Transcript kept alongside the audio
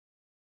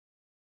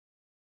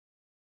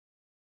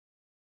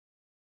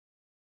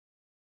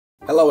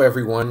Hello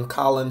everyone,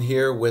 Colin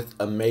here with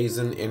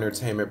Amazing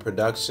Entertainment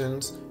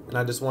Productions, and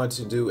I just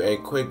wanted to do a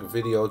quick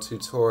video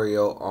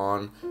tutorial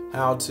on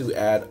how to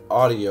add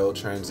audio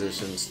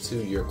transitions to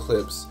your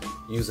clips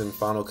using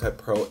Final Cut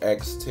Pro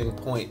X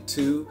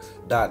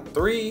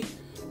 10.2.3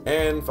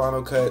 and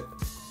Final Cut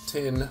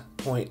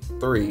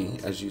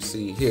 10.3 as you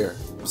see here.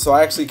 So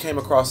I actually came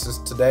across this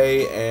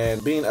today,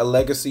 and being a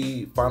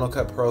legacy Final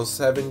Cut Pro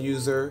 7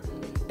 user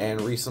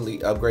and recently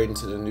upgrading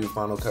to the new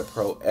Final Cut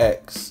Pro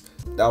X,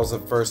 that was the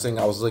first thing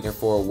I was looking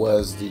for,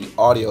 was the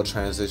audio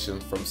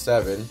transition from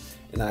 7,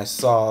 and I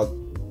saw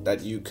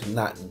that you could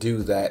not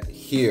do that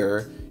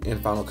here in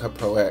Final Cut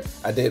Pro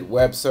X. I did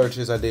web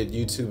searches, I did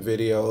YouTube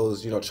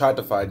videos, tried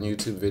to find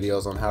YouTube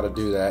videos on how to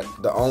do that.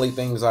 The only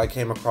things I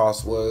came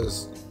across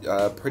was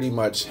pretty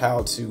much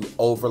how to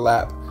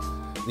overlap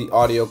the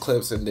audio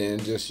clips and then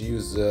just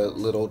use the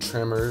little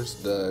trimmers,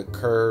 the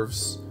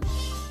curves,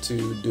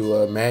 to do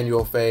a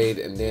manual fade.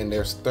 And then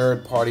there's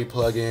third-party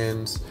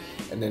plugins,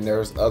 and then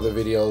there's other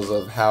videos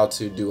of how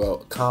to do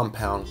a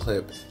compound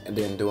clip and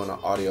then doing an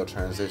audio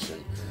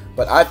transition.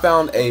 But I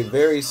found a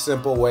very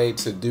simple way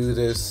to do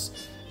this.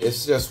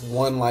 It's just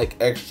one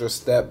extra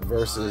step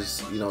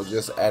versus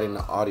just adding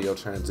the audio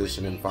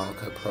transition in Final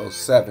Cut Pro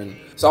 7.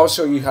 So I'll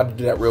show you how to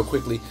do that real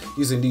quickly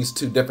using these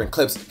two different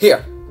clips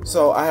here.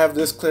 So I have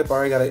this clip, I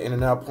already got an in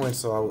and out point,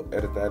 so I'll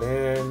edit that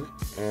in,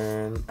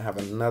 and I have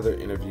another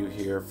interview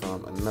here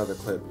from another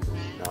clip,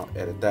 and I'll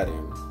edit that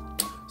in.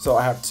 So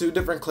I have two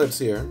different clips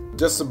here.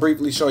 Just to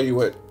briefly show you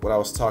what I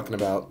was talking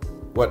about,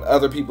 what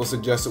other people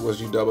suggested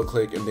was you double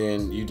click and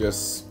then you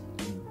just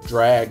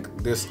drag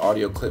this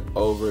audio clip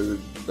over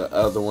the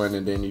other one,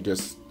 and then you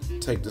just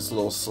take this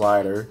little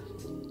slider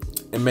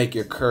and make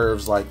your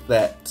curves like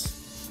that.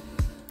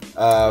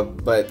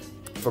 But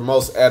for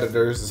most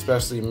editors,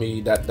 especially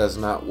me, that does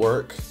not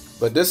work.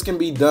 But this can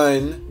be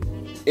done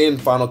in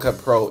Final Cut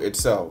Pro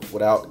itself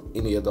without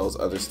any of those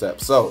other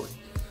steps. So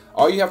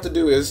all you have to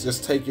do is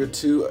just take your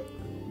two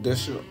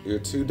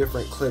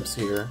different clips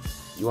here.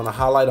 You want to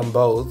highlight them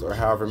both, or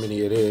however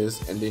many it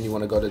is, and then you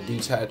want to go to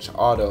detach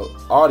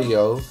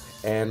audio,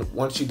 and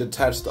once you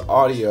detach the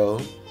audio,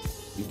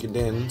 you can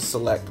then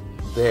select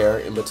there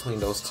in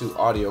between those two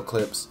audio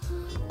clips,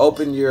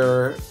 open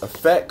your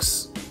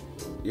effects,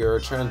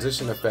 your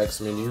transition effects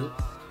menu,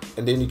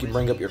 and then you can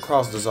bring up your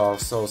cross dissolve.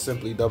 So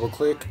simply double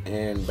click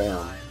and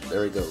bam,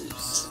 there it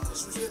goes.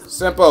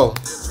 Simple.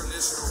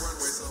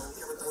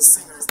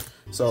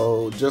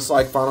 So just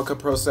like Final Cut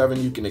Pro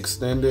 7, you can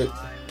extend it.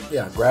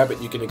 Yeah, grab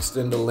it, you can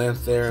extend the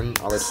length there, and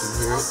I'll let you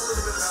hear it.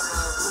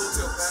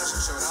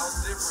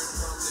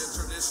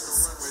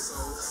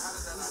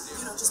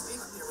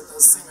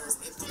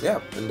 Yeah,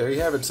 and there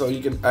you have it. So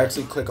you can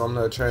actually click on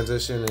the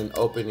transition and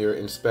open your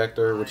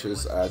inspector, which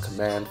is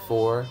Command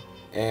 4,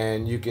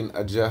 and you can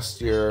adjust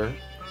your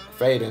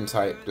fade in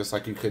type just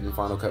like you could in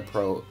Final Cut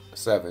Pro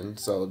 7.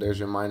 So there's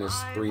your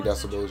 -3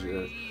 decibels,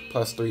 your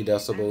 +3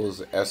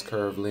 decibels,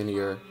 S-curve,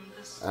 linear,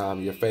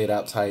 your fade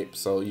out type.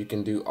 So you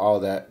can do all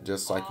that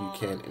just like you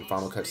can in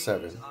Final Cut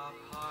 7.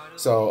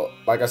 So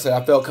like I said,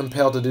 I felt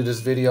compelled to do this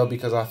video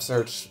because I've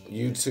searched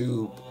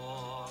YouTube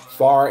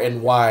far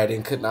and wide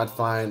and could not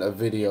find a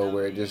video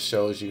where it just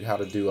shows you how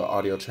to do an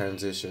audio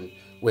transition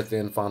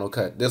within Final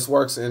Cut. This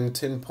works in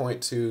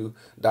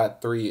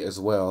 10.2.3 as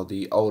well,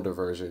 the older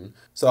version.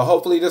 So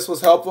hopefully this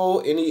was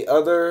helpful. Any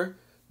other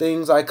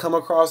things I come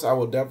across, I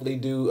will definitely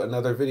do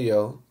another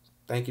video.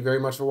 Thank you very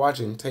much for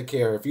watching. Take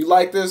care. If you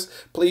like this,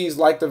 please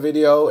like the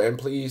video and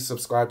please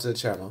subscribe to the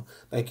channel.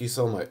 Thank you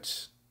so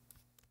much.